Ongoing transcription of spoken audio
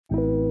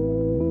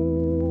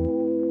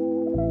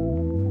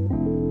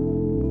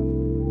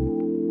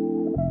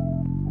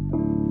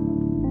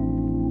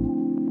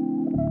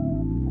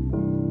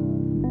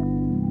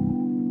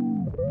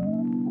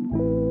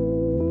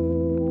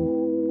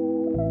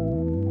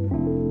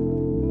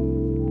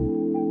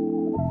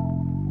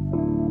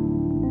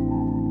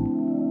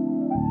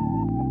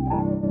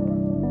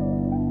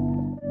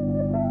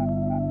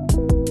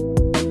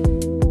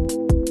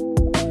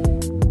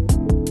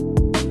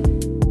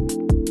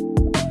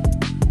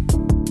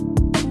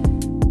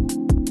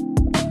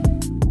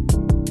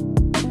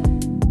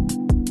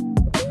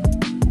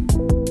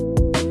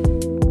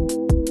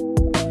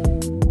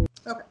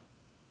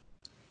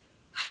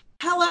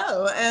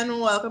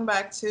welcome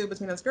back to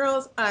Between Us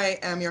Girls. I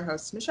am your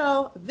host,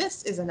 Michelle.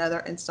 This is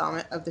another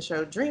installment of the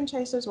show Dream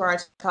Chasers, where I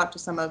talk to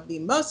some of the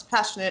most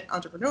passionate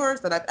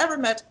entrepreneurs that I've ever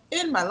met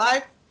in my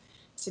life.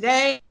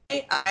 Today,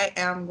 I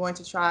am going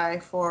to try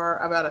for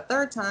about a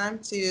third time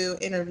to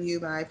interview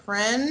my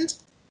friend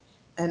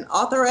and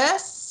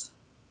authoress,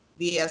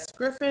 V.S.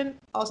 Griffin,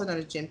 also known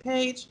as Jen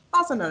Page,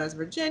 also known as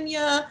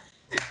Virginia.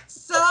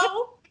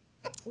 So,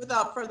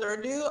 without further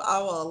ado, I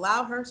will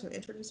allow her to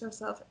introduce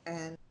herself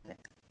and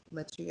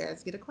let you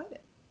guys get acquainted.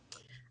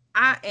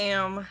 I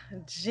am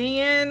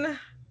Jen,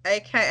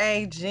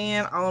 aka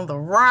Jen on the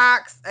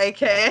Rocks,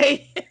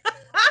 aka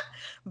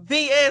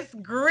V.S.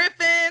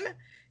 Griffin,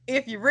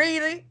 if you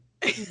read it.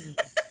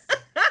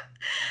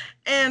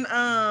 And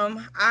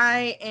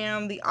I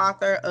am the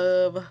author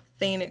of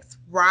Phoenix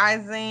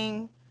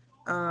Rising,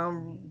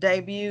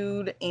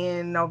 debuted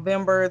in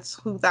November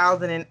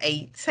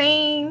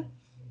 2018.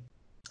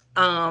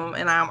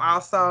 And I'm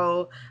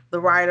also the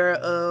writer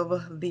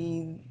of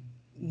the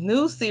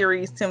new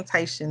series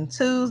Temptation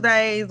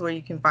Tuesdays, where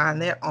you can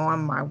find that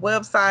on my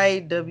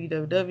website,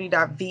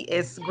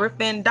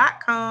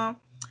 www.vsgriffin.com.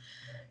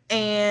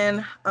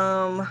 And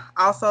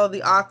also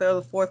the author of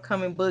the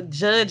forthcoming book,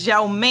 Judge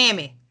Your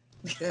Mammy.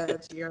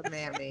 Judge Your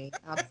Mammy.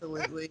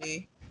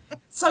 Absolutely.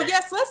 So,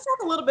 yes, let's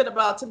talk a little bit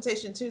about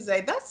Temptation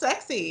Tuesday. That's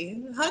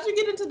sexy. How'd you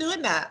get into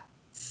doing that?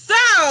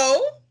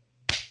 So,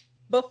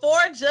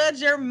 before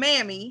Judge Your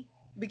Mammy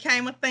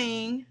became a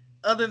thing,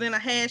 other than a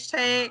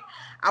hashtag,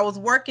 I was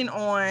working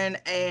on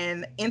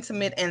an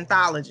intimate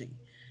anthology.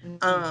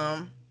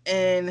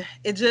 And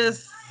it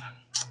just,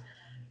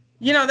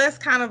 that's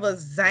kind of a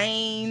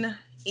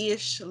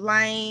Zane-ish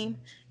lane,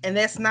 and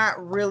that's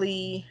not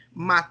really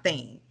my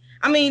thing.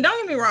 I mean,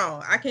 don't get me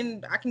wrong. I can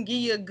give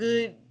you a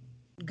good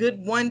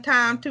one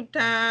time, two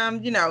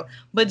time,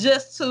 but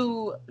just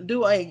to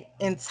do a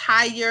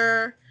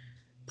entire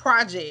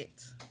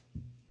project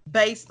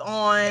based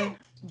on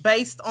The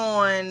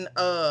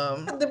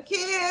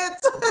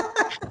kids.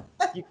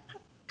 you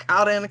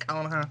caught in the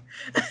corner,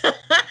 huh?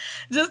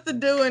 Just to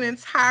do an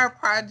entire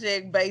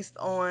project based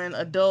on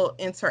adult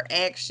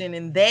interaction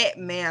in that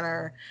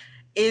manner,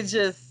 it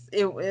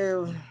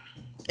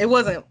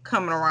wasn't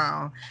coming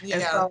around. Yeah.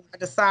 And so I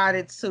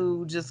decided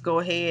to just go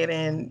ahead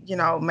and,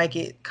 make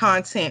it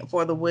content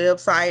for the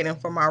website and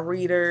for my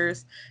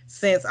readers,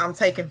 since I'm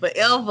taking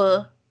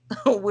forever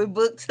with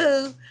book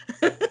 2.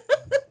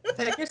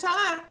 Take your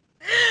time.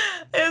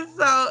 And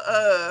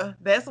so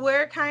that's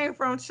where it came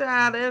from,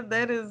 child.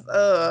 That is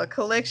a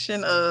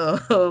collection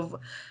of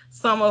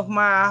some of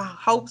my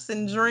hopes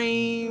and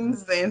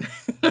dreams and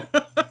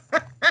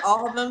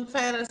all them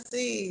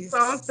fantasies.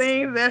 Some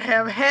things that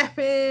have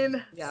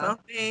happened, Yeah. Some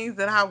things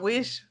that I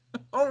wish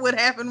would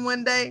happen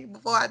one day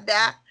before I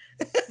die.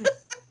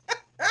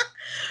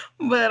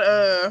 But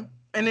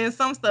and then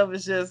some stuff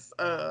is just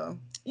a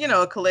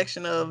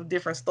collection of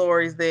different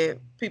stories that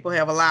people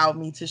have allowed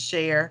me to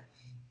share.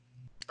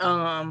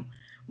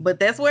 But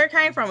that's where it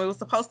came from. It was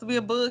supposed to be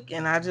a book,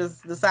 and I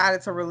just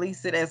decided to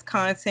release it as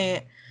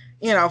content,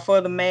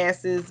 for the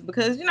masses,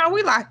 because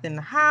we locked in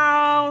the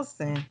house,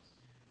 and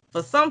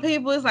for some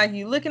people it's like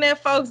you looking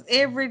at folks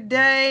every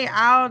day,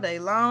 all day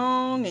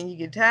long, and you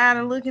get tired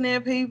of looking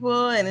at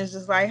people, and it's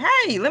just like,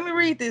 hey, let me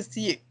read this to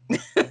you.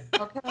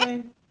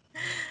 Okay.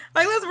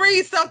 Like, let's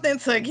read something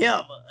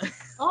together.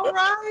 All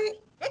right.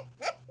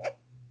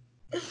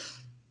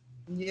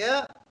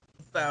 Yep.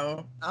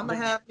 So I'm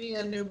gonna have me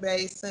a new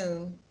bae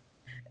soon.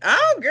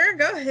 Oh, girl,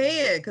 go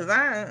ahead, because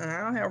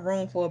I don't have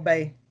room for a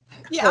bae.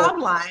 Yeah, I'm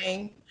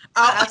lying.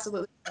 I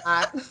absolutely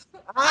not.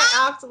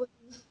 I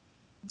absolutely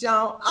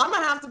don't. I'm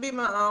gonna have to be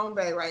my own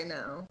bae right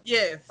now.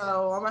 Yes.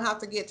 So I'm gonna have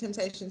to get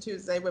Temptation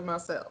Tuesday with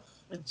myself.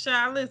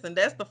 Child, listen,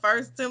 that's the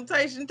first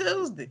Temptation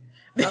Tuesday.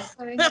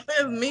 Okay.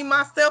 It's me,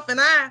 myself,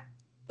 and I.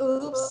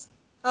 Oops.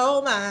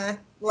 Oh my.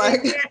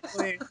 Like,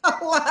 exactly.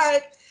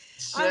 Like,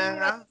 I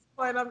mean, at this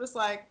point, I'm just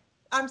like,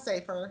 I'm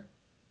safer.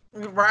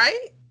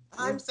 Right?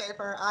 I'm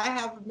safer. I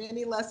have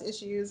many less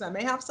issues. I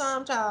may have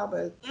some, child,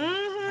 but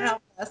I have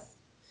less.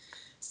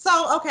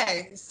 So,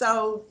 okay.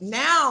 So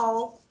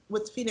now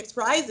with Phoenix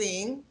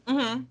Rising,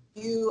 so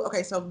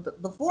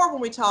before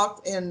when we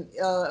talked and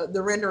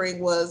the rendering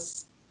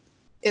was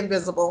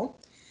invisible,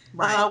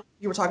 right?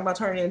 You were talking about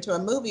turning it into a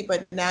movie,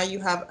 but now you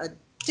have a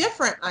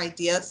different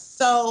idea.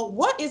 So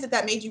what is it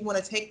that made you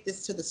want to take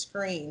this to the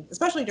screen,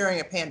 especially during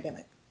a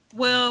pandemic?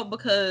 Well,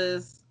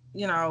 because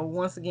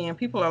once again,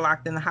 people are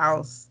locked in the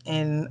house,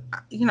 and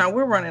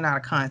we're running out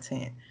of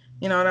content.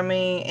 You know what I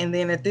mean? And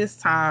then at this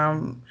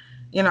time,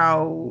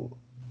 I'm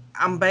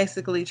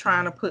basically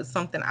trying to put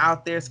something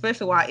out there,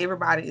 especially while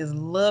everybody is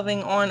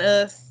loving on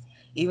us,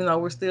 even though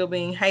we're still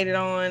being hated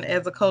on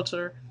as a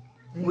culture.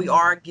 We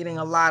are getting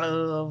a lot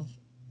of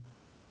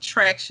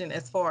traction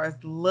as far as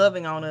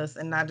loving on us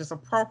and not just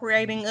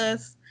appropriating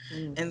us.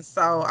 And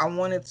so I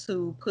wanted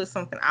to put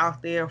something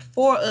out there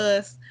for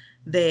us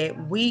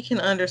that we can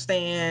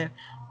understand,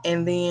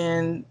 and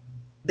then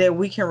that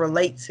we can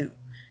relate to.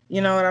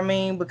 You know what I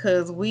mean?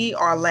 Because we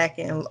are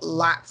lacking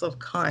lots of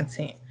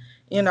content,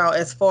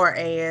 as far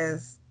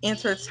as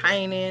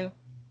entertaining,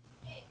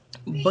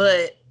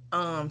 but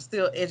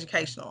still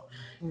educational.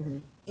 Mm-hmm.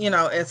 You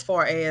know, as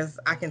far as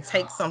I can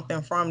take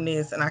something from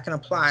this and I can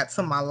apply it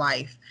to my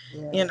life,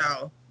 you Yes.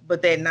 know,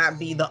 but that not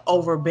be the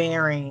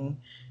overbearing,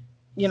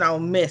 you know,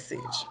 message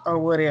or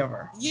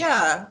whatever.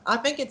 Yeah, I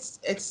think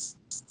it's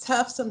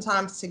tough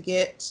sometimes to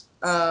get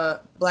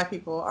Black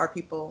people, our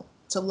people,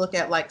 to look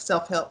at like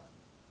self-help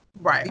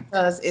Right.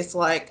 because it's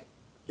like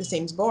it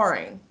seems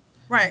boring.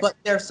 Right. But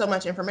there's so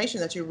much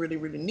information that you really,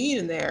 really need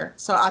in there.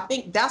 So I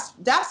think that's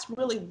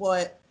really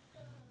what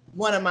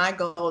one of my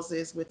goals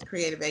is with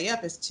Creative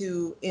AF is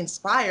to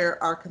inspire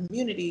our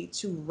community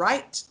to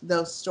write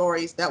those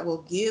stories that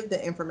will give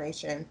the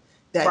information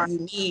that Right. you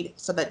need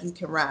so that you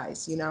can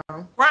rise, you know?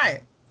 So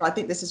Right. I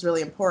think this is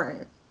really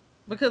important.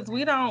 Because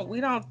we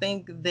don't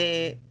think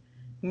that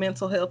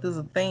mental health is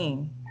a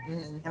thing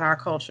Mm-hmm. in our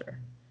culture.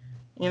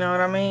 You know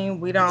what I mean?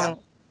 We Yeah. don't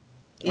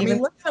I mean,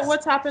 even look at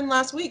what's happened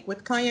last week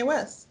with Kanye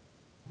West.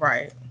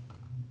 right.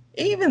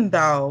 Even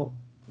though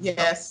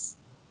Yes.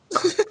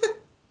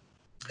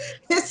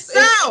 it's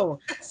no,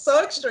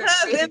 so extreme.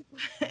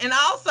 and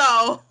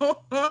also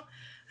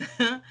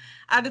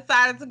I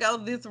decided to go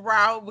this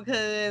route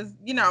because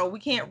you know we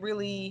can't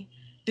really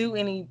do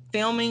any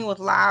filming with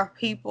live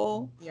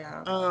people.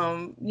 Yeah.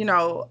 You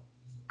know,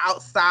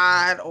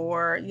 outside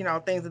or you know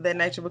things of that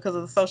nature because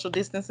of the social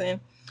distancing.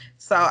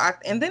 So I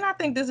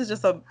think this is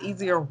just a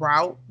easier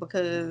route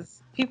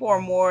because people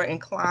are more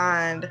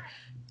inclined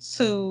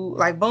to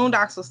like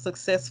Boondocks was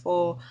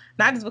successful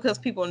not just because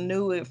people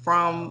knew it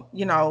from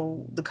you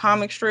know the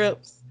comic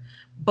strips,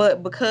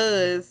 but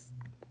because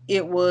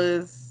it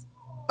was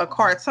a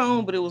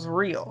cartoon, but it was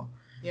real.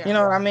 Yeah. You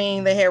know what I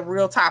mean? They had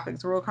real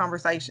topics, real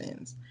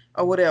conversations,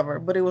 or whatever,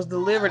 but it was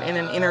delivered in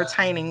an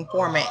entertaining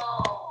format.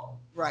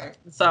 Right.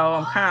 So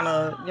I'm kind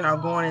of, you know,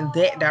 going in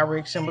that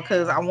direction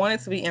because I want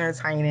it to be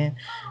entertaining,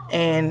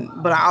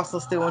 but I also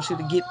still want you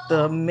to get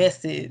the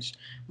message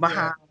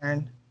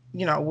behind,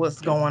 you know,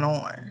 what's going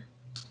on.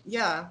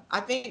 Yeah. I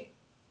think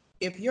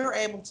if you're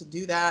able to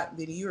do that,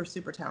 then you are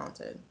super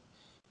talented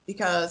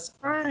because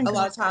Right. a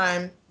lot of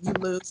time you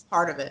lose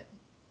part of it.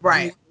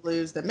 Right. You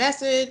lose the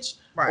message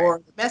Right. or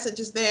the message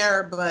is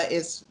there, but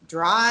it's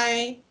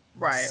dry.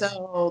 Right.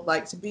 So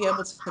like to be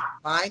able to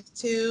combine the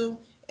two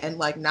and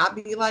like not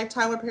be like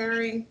Tyler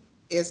Perry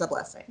is a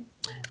blessing.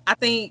 I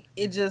think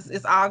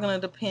it's all going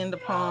to depend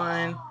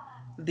upon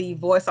the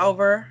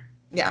voiceover,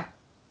 Yeah.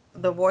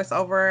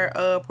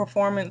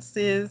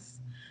 Performances.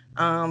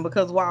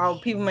 Because while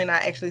people may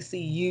not actually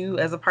see you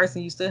as a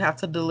person, you still have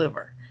to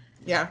deliver.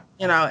 Yeah.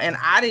 You know, and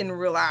I didn't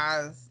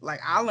realize, like,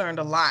 I learned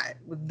a lot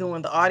with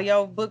doing the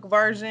audio book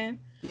version.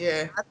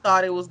 Yeah. I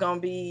thought it was going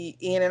to be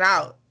in and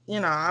out. You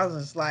know, I was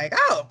just like,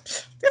 oh,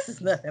 this is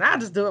nothing. I'll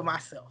just do it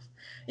myself.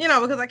 You know,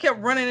 because I kept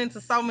running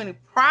into so many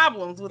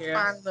problems with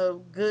finding a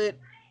good,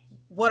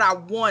 what I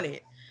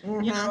wanted.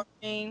 Mm-hmm. You know what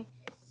I mean?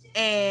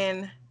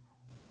 And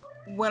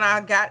when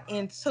I got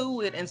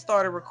into it and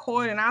started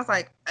recording, I was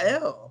like,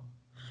 Yeah.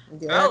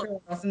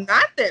 it's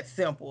not that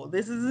simple.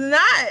 This is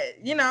not,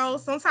 you know,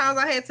 sometimes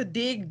I had to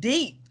dig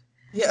deep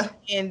Yeah.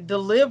 and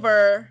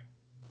deliver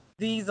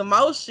these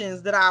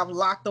emotions that I've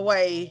locked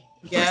away.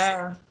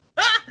 Yeah.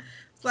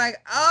 It's like,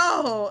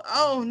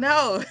 oh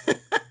no.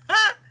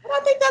 And I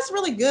think that's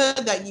really good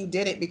that you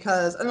did it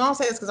because, and I'll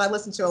say this because I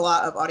listen to a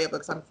lot of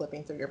audiobooks. I'm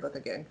flipping through your book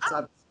again because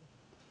I'm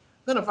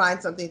going to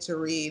find something to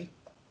read.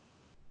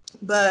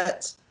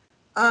 But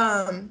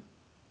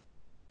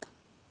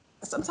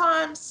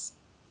sometimes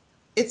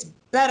it's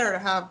better to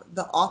have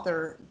the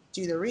author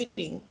do the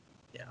reading.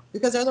 Yeah.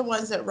 Because they're the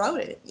ones that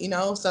wrote it, you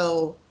know?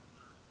 So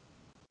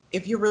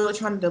if you're really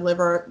trying to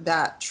deliver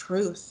that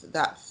truth,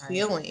 that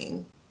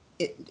feeling,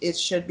 it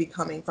should be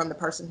coming from the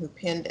person who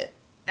penned it.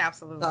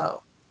 Absolutely.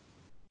 So,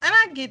 and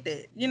I get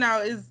that. You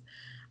know,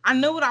 I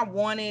knew what I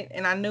wanted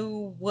and I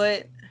knew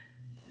what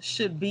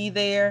should be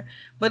there.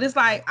 But it's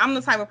like I'm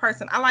the type of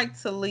person I like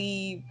to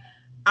leave.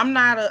 I'm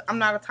not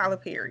a Tyler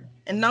Perry.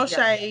 And no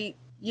shade,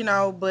 you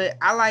know, but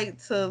I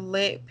like to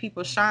let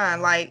people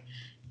shine. Like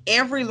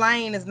every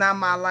lane is not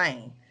my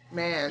lane.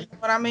 Man. You know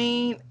what I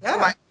mean? Yeah.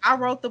 Like I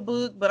wrote the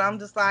book, but I'm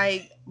just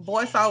like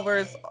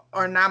voiceovers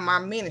are not my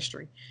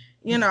ministry.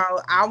 You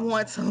know, I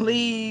want to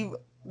leave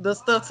the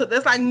stuff to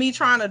that's like me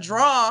trying to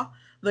draw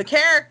the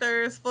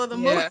characters for the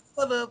movie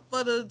for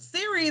the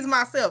series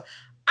myself.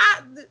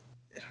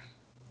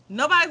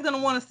 Nobody's gonna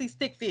want to see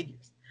stick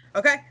figures.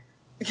 Okay.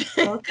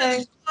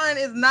 Okay. One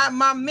is not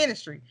my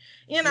ministry,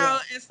 you know,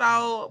 and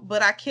so,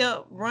 but I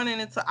kept running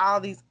into all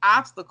these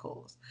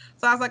obstacles.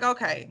 So I was like,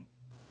 okay,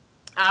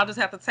 I'll just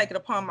have to take it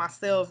upon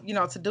myself, you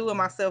know, to do it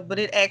myself. But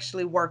it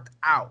actually worked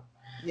out.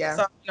 Yeah.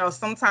 So, you know,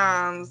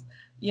 sometimes,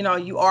 you know,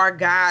 you are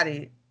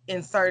guided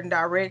in certain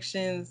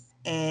directions.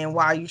 And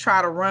while you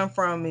try to run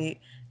from it,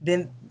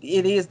 then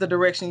it is the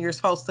direction you're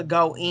supposed to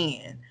go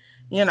in,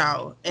 you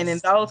know. And in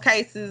those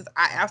cases,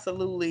 I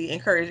absolutely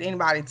encourage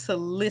anybody to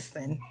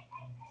listen.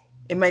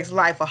 It makes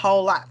life a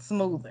whole lot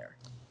smoother.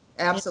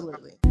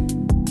 Absolutely.